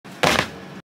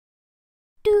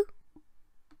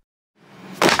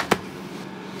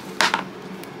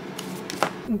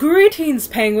Greetings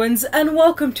penguins and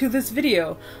welcome to this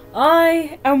video.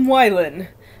 I am Wylan.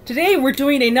 Today we're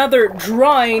doing another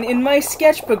drawing in my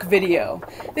sketchbook video.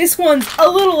 This one's a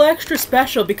little extra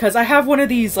special because I have one of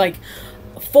these like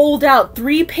fold out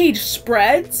 3-page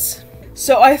spreads.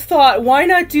 So I thought why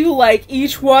not do like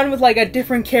each one with like a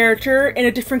different character and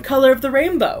a different color of the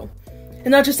rainbow.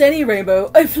 And not just any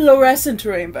rainbow, a fluorescent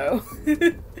rainbow.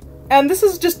 And this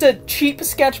is just a cheap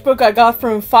sketchbook I got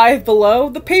from Five Below.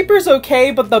 The paper's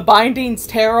okay, but the binding's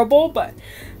terrible, but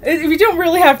you don't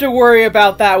really have to worry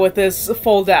about that with this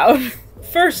fold-out.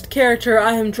 First character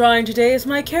I am drawing today is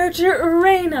my character,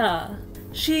 Reyna.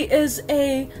 She is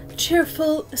a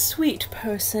cheerful, sweet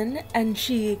person, and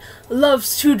she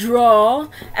loves to draw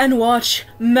and watch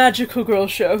magical girl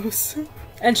shows.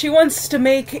 And she wants to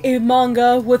make a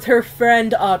manga with her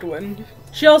friend Awdwin.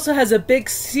 She also has a big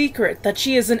secret that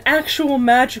she is an actual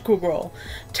magical girl,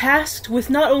 tasked with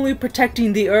not only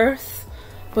protecting the Earth,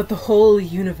 but the whole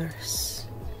universe.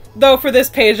 Though for this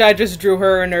page I just drew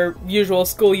her in her usual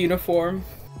school uniform.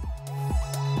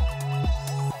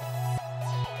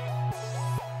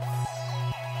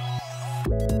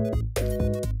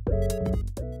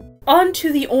 On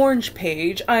to the orange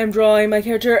page, I am drawing my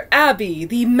character Abby,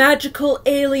 the magical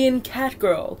alien cat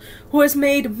girl, who has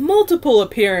made multiple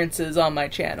appearances on my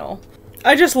channel.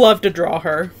 I just love to draw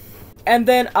her. And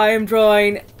then I am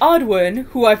drawing Awdwin,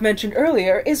 who I've mentioned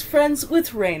earlier, is friends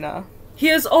with Reyna. He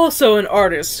is also an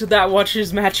artist that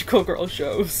watches magical girl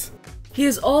shows. He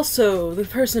is also the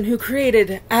person who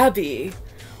created Abby.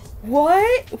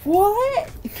 What?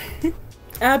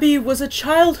 Abby was a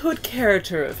childhood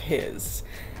character of his.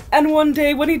 And one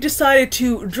day, when he decided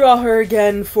to draw her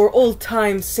again for old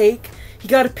time's sake, he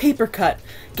got a paper cut,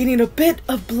 getting a bit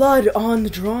of blood on the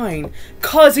drawing,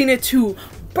 causing it to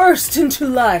burst into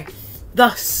life.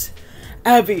 Thus,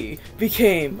 Abby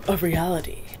became a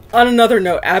reality. On another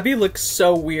note, Abby looks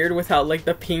so weird without, like,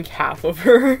 the pink half of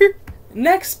her.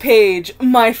 Next page,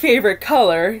 my favorite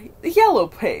color, the yellow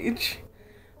page.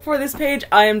 For this page,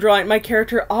 I am drawing my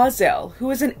character Azale,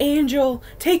 who is an angel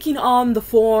taking on the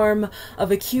form of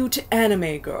a cute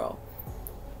anime girl.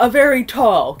 A very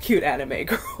tall, cute anime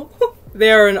girl.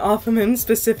 They are an Awdwin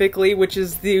specifically, which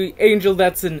is the angel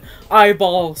that's an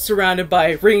eyeball surrounded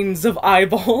by rings of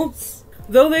eyeballs.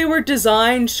 Though they were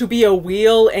designed to be a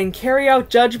wheel and carry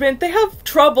out judgment, they have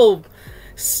trouble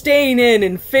staying in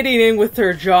and fitting in with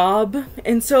their job,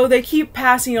 and so they keep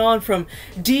passing on from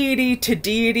deity to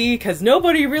deity because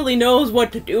nobody really knows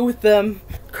what to do with them.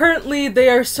 Currently, they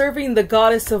are serving the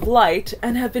goddess of light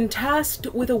and have been tasked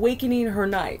with awakening her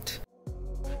night.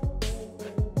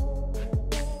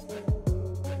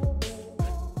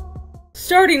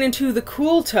 Starting into the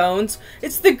cool tones,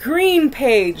 it's the green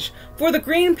page. For the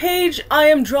green page, I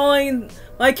am drawing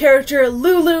my character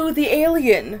Lulu the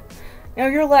alien. Now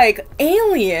you're like,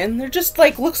 alien? They're just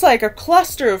like, looks like a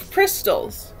cluster of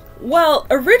crystals. Well,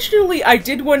 originally I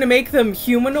did want to make them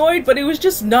humanoid, but it was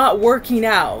just not working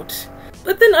out.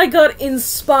 But then I got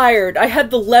inspired. I had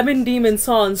the Lemon Demon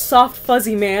song Soft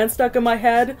Fuzzy Man stuck in my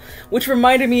head, which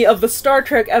reminded me of the Star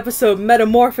Trek episode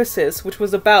Metamorphosis, which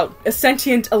was about a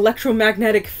sentient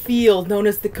electromagnetic field known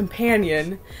as the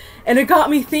Companion. And it got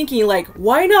me thinking, like,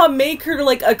 why not make her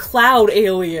like a cloud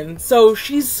alien? So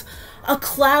she's a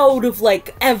cloud of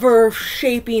like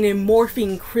ever-shaping and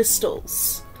morphing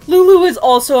crystals. Lulu is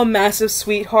also a massive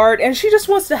sweetheart, and she just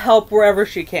wants to help wherever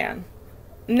she can.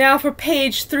 Now for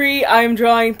page 3, I am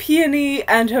drawing Peony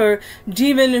and her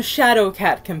demon shadow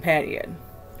cat companion.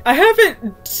 I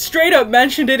haven't straight up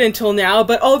mentioned it until now,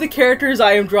 but all the characters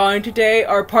I am drawing today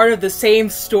are part of the same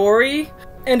story,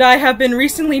 and I have been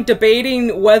recently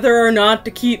debating whether or not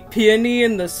to keep Peony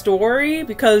in the story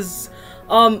because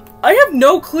I have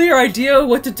no clear idea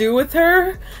what to do with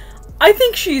her. I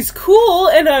think she's cool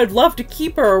and I'd love to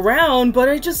keep her around, but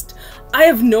I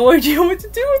have no idea what to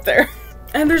do with her.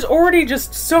 And there's already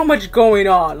just so much going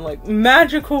on, like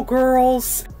magical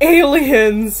girls,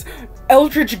 aliens,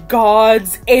 eldritch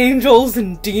gods, angels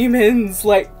and demons,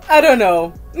 like, I don't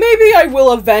know. Maybe I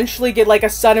will eventually get like a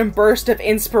sudden burst of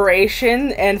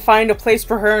inspiration and find a place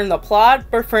for her in the plot,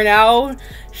 but for now,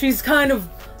 she's kind of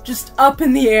just up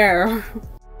in the air.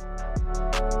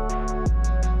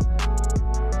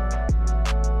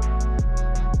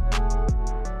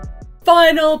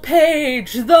 Final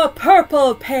page, the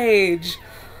purple page.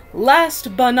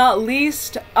 Last but not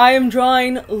least, I am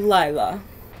drawing Laila.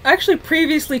 I actually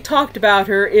previously talked about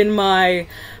her in my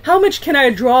How Much Can I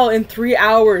Draw in 3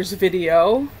 Hours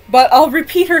video, but I'll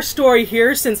repeat her story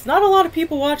here since not a lot of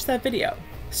people watch that video.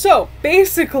 So,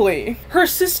 basically, her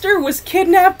sister was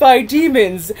kidnapped by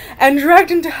demons and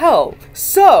dragged into hell.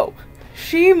 So,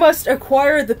 she must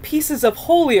acquire the pieces of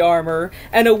holy armor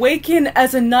and awaken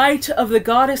as a knight of the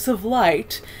goddess of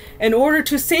light in order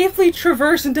to safely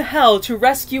traverse into hell to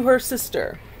rescue her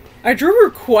sister. I drew her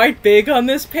quite big on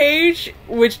this page,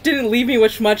 which didn't leave me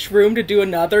with much room to do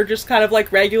another just kind of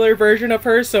like regular version of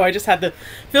her, so I just had to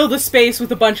fill the space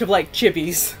with a bunch of like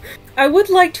chibis. I would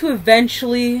like to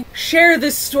eventually share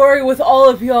this story with all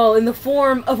of y'all in the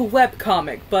form of a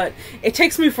webcomic, but it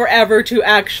takes me forever to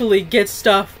actually get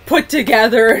stuff put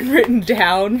together and written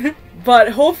down.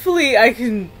 But hopefully I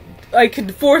can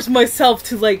force myself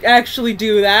to like actually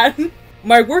do that.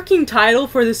 My working title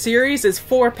for the series is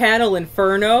 4-Panel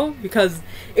Inferno, because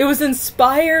it was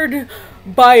inspired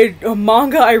by a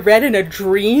manga I read in a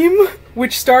dream,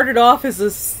 which started off as a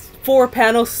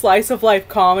 4-panel slice of life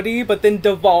comedy, but then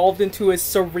devolved into a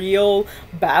surreal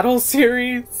battle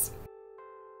series.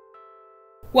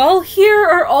 Well, here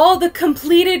are all the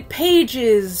completed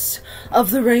pages of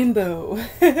the rainbow.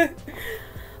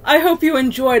 I hope you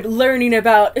enjoyed learning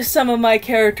about some of my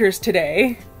characters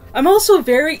today. I'm also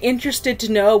very interested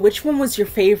to know which one was your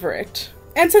favorite.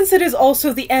 And since it is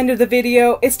also the end of the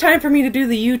video, it's time for me to do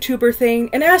the YouTuber thing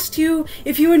and ask you,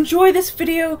 if you enjoy this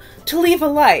video, to leave a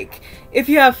like. If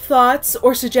you have thoughts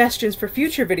or suggestions for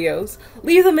future videos,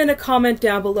 leave them in a comment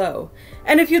down below.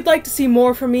 And if you'd like to see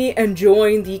more from me and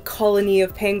join the colony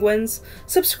of penguins,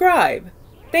 subscribe.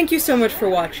 Thank you so much for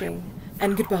watching,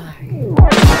 and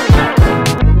goodbye.